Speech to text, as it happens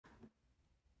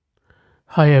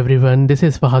Hi everyone, this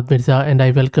is Fahad Mirza and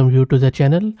I welcome you to the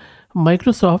channel.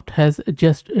 Microsoft has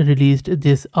just released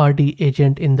this RD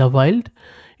agent in the wild.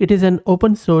 It is an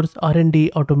open source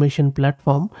R&D automation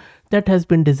platform that has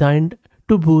been designed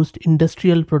to boost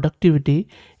industrial productivity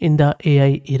in the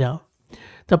AI era.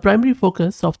 The primary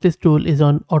focus of this tool is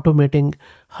on automating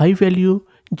high value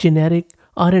generic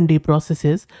R&D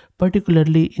processes,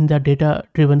 particularly in the data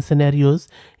driven scenarios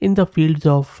in the fields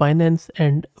of finance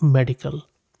and medical.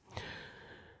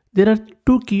 There are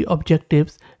two key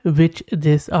objectives which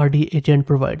this RD agent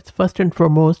provides. First and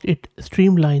foremost, it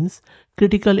streamlines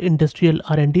critical industrial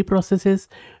R&D processes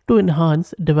to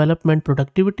enhance development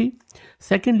productivity.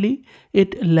 Secondly,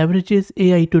 it leverages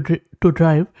AI to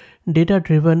drive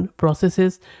data-driven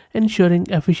processes, ensuring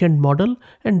efficient model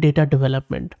and data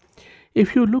development.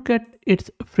 If you look at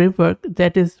its framework,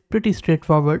 that is pretty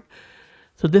straightforward.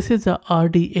 So this is a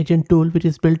RD agent tool which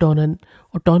is built on an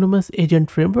autonomous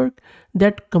agent framework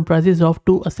that comprises of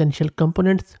two essential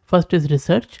components. First is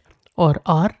research or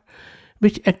R,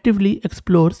 which actively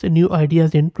explores new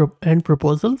ideas and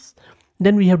proposals.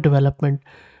 Then we have development,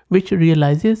 which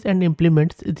realizes and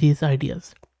implements these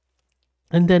ideas.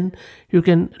 And then you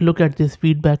can look at this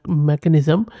feedback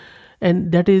mechanism,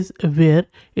 and that is where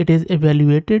it is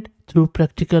evaluated through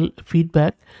practical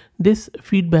feedback. This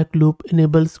feedback loop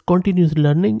enables continuous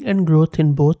learning and growth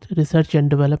in both research and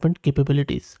development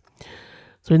capabilities.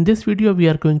 So in this video we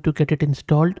are going to get it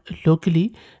installed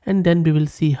locally and then we will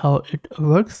see how it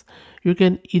works. You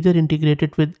can either integrate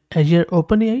it with Azure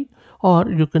OpenAI or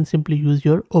you can simply use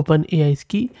your OpenAI's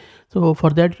key. So for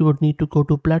that you would need to go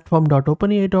to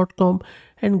platform.openai.com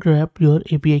and grab your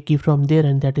API key from there,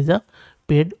 and that is a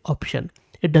paid option.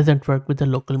 It doesn't work with the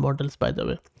local models, by the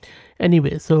way.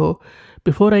 Anyway, so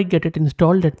before I get it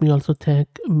installed, let me also thank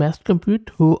Massed Compute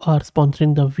who are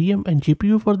sponsoring the VM and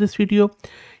GPU for this video.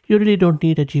 You really don't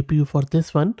need a GPU for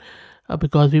this one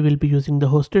because we will be using the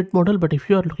hosted model, but if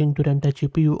you are looking to rent a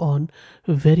GPU on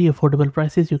very affordable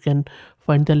prices, you can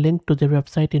find the link to their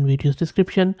website in video's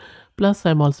description. Plus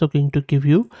I'm also going to give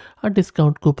you a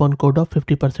discount coupon code of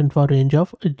 50% for a range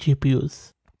of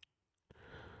GPUs.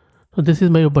 So this is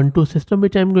my Ubuntu system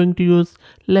which I'm going to use.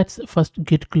 Let's first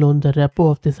git clone the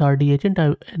repo of this RD agent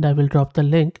and I will drop the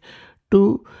link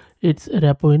to its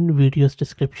repo in video's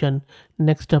description.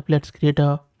 Next up, let's create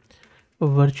a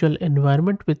virtual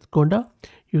environment with Conda.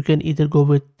 You can either go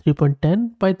with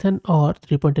 3.10 Python or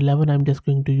 3.11. I'm just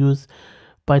going to use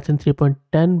Python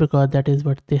 3.10 because that is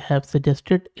what they have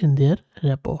suggested in their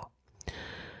repo.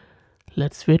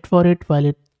 Let's wait for it. While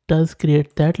it does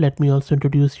create that, let me also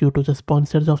introduce you to the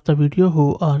sponsors of the video,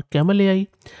 who are Camel AI.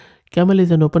 Camel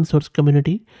is an open source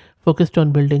community focused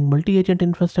on building multi-agent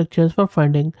infrastructures for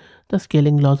finding the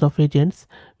scaling laws of agents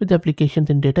with applications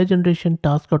in data generation,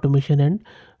 task automation, and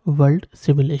world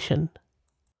simulation.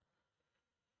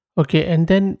 Okay, and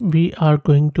then we are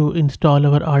going to install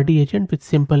our RD agent with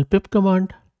simple pip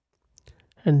command,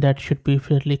 and that should be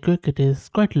fairly quick. It is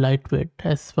quite lightweight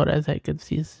as far as I can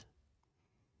see.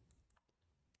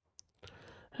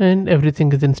 And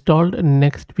everything is installed.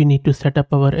 Next we need to set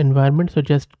up our environment, so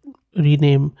just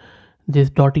rename this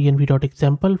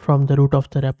 .env.example from the root of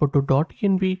the repo to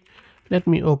 .env. Let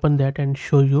me open that and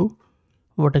show you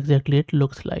what exactly it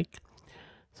looks like.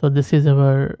 So this is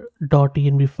our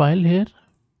 .env file here,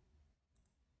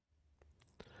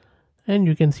 and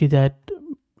you can see that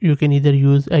you can either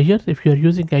use Azure. If you are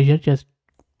using Azure, just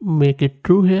make it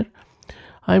true here.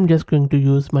 I'm just going to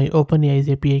use my OpenAI's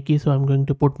API key, so I'm going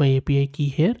to put my API key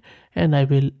here and I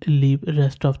will leave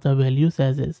rest of the values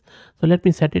as is. So let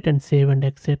me set it and save and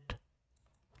exit.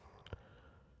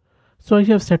 So I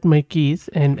have set my keys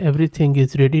and everything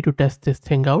is ready to test this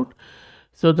thing out.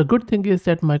 So the good thing is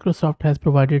that Microsoft has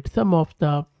provided some of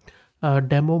the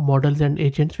demo models and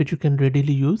agents which you can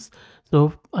readily use.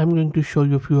 So I'm going to show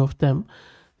you a few of them.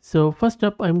 So first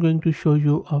up, I'm going to show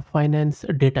you a finance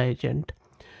data agent.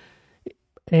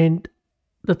 And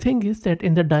the thing is that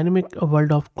in the dynamic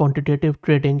world of quantitative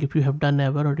trading, if you have done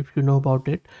ever or if you know about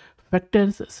it,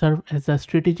 factors serve as a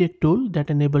strategic tool that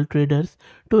enable traders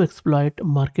to exploit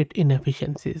market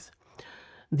inefficiencies.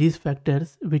 These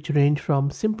factors, which range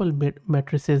from simple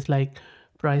matrices like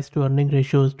price to earning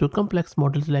ratios to complex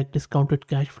models like discounted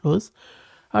cash flows,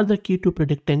 are the key to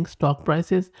predicting stock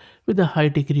prices with a high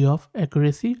degree of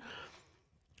accuracy.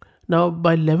 Now,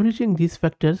 by leveraging these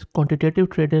factors, quantitative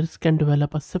traders can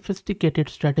develop a sophisticated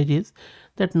strategies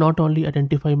that not only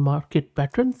identify market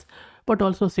patterns but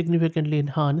also significantly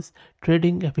enhance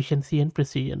trading efficiency and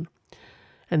precision.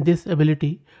 And this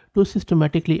ability to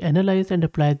systematically analyze and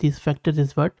apply these factors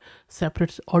is what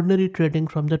separates ordinary trading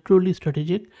from the truly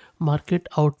strategic market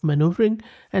outmaneuvering,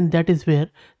 and that is where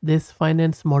this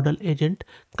finance model agent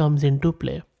comes into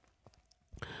play.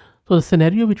 So the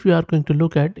scenario which we are going to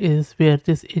look at is where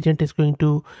this agent is going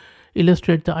to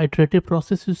illustrate the iterative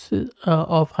processes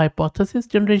of hypothesis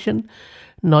generation,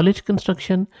 knowledge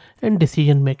construction, and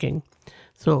decision making.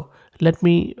 So let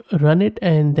me run it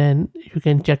and then you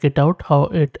can check it out how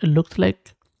it looks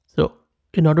like. So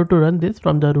in order to run this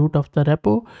from the root of the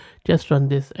repo, just run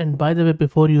this. And by the way,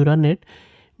 before you run it,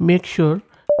 make sure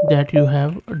that you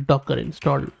have Docker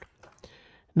installed.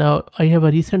 Now I have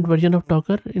a recent version of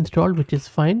Docker installed, which is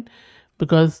fine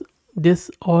because this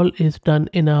all is done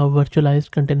in a virtualized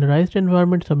containerized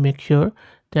environment. So make sure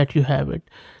that you have it.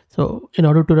 So in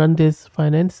order to run this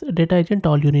finance data agent,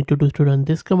 all you need to do is to run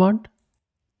this command.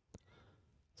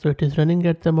 So it is running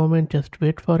at the moment, just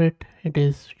wait for it. It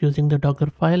is using the Docker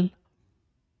file.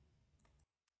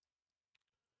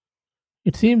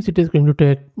 It seems it is going to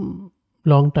take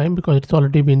long time because it's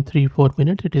already been 3-4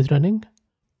 minutes it is running.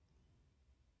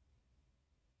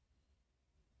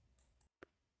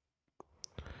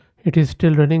 It is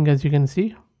still running, as you can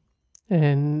see,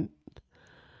 and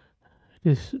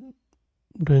it is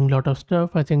doing a lot of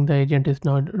stuff. I think the agent is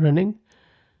not running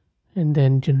and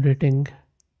then generating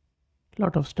a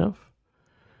lot of stuff.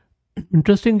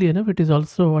 Interestingly enough, it is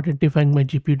also identifying my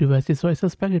GPU devices, so I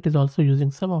suspect it is also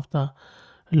using some of the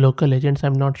local agents.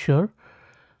 I'm not sure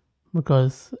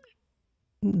because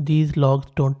these logs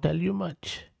don't tell you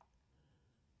much,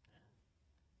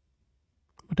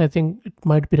 but I think it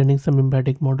might be running some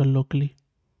embedding model locally.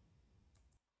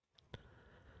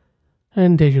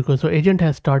 And there you go. So agent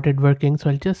has started working. So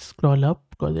I'll just scroll up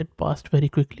because it passed very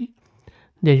quickly.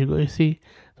 There you go. You see,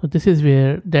 so this is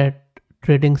where that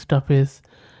trading stuff is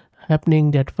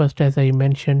happening. That first, as I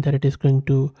mentioned, that it is going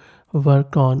to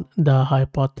work on the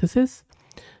hypothesis.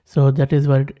 So that is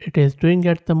what it is doing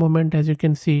at the moment, as you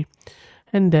can see.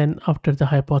 And then after the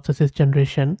hypothesis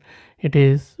generation, it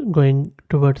is going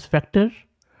towards factor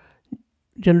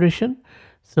generation.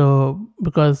 So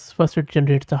because first it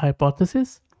generates the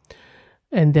hypothesis,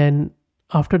 and then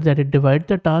after that it divides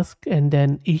the task, and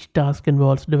then each task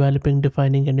involves developing,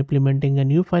 defining, and implementing a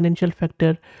new financial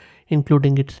factor,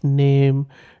 including its name,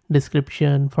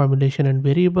 description, formulation, and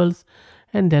variables.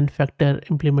 And then factor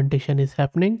implementation is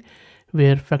happening,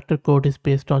 where factor code is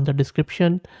based on the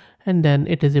description, and then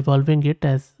it is evolving it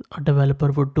as a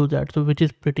developer would do that, so which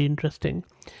is pretty interesting.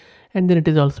 And then it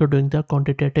is also doing the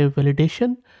quantitative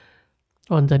validation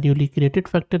on the newly created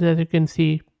factors, as you can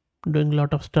see, doing a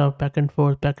lot of stuff, back and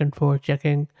forth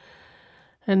checking.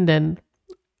 And then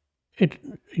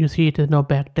you see it is now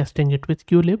back testing it with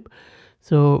QLib.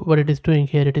 So what it is doing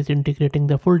here, it is integrating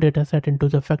the full data set into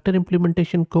the factor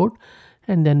implementation code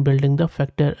and then building the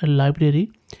factor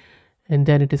library. And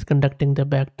then it is conducting the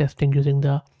back testing using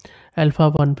the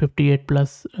alpha 158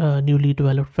 plus newly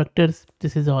developed factors.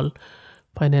 This is all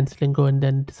finance lingo, and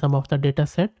then some of the data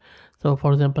set. So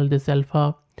for example, this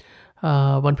alpha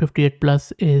 158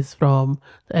 plus is from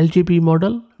the LGB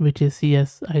model, which is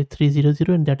CSI 300,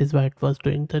 and that is why it was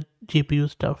doing the GPU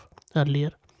stuff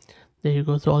earlier. There you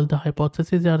go. So all the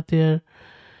hypotheses are there.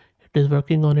 It is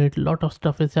working on it. A lot of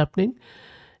stuff is happening.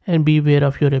 And be aware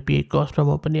of your API cost from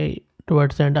OpenAI.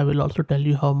 Towards the end, I will also tell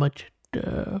you how much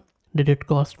did it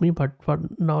cost me, but for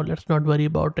now, let's not worry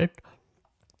about it.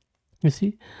 You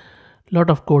see, a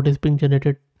lot of code is being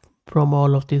generated from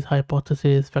all of these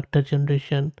hypotheses, factor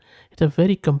generation. It's a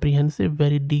very comprehensive,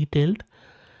 very detailed,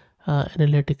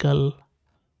 analytical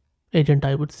agent,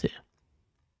 I would say.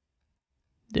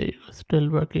 There you go, still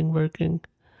working.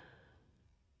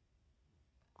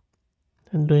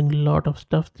 And doing a lot of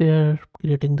stuff there,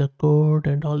 creating the code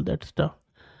and all that stuff.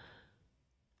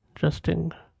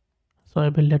 Interesting. So I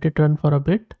will let it run for a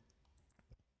bit.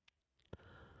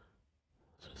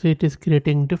 So see, it is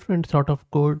creating different sort of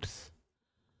codes.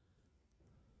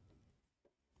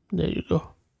 There you go.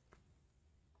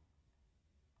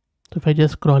 So if I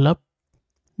just scroll up,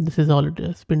 this is all it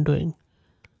has been doing.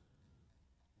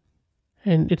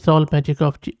 And it's all magic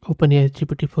of OpenAI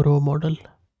GPT-4o model.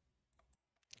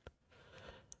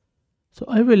 So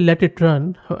I will let it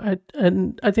run,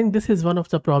 and I think this is one of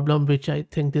the problem which I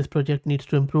think this project needs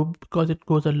to improve, because it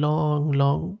goes a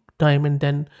long time and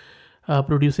then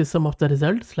produces some of the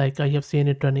results. Like I have seen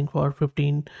it running for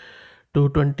 15 to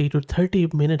 20 to 30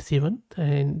 minutes even,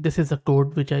 and this is a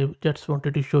code which I just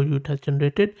wanted to show you it has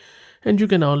generated. And you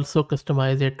can also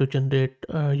customize it to generate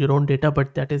your own data,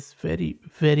 but that is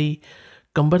very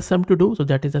cumbersome to do. So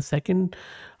that is the second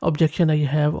objection I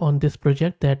have on this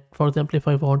project, that for example, if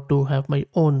I want to have my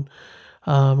own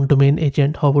domain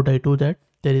agent. How would I do that?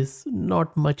 There is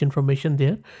not much information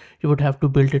there. You would have to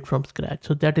build it from scratch.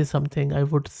 So that is something I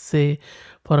would say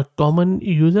for a common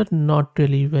user, not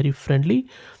really very friendly.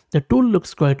 The tool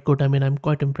looks quite good. I mean, I'm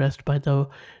quite impressed by the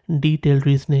detailed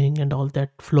reasoning and all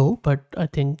that flow, but I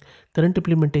think current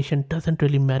implementation doesn't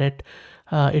really merit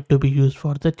it to be used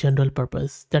for the general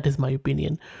purpose. That is my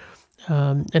opinion.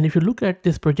 And if you look at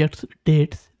this project's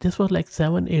dates, this was like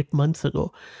 7-8 months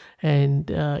ago, and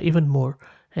even more.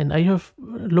 And I have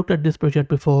looked at this project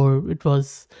before. It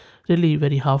was really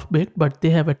very half-baked, but they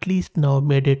have at least now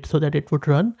made it so that it would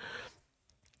run.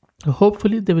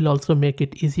 Hopefully they will also make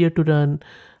it easier to run,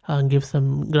 give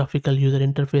some graphical user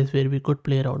interface where we could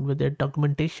play around with it.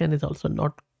 Documentation is also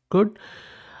not good.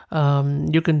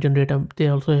 You can generate they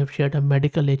also have shared a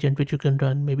medical agent which you can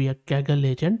run, maybe a Kaggle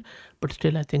agent, but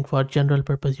still I think for general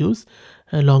purpose use,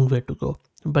 a long way to go,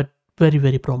 but very,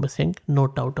 very promising, no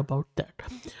doubt about that.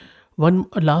 One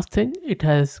last thing, it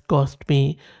has cost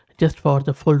me just for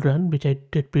the full run, which I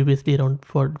did previously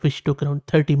which took around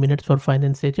 30 minutes for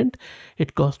finance agent.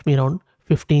 It cost me around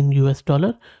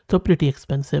 $15. So pretty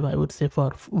expensive, I would say,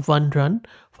 for one run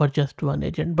for just one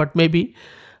agent, but maybe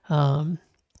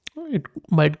it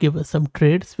might give us some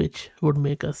trades which would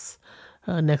make us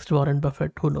next Warren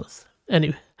Buffett, who knows.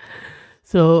 Anyway,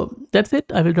 so that's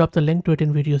it. I will drop the link to it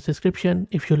in video's description.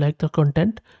 If you like the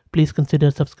content, please consider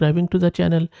subscribing to the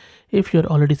channel. If you're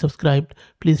already subscribed,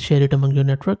 please share it among your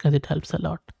network as it helps a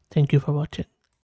lot. Thank you for watching.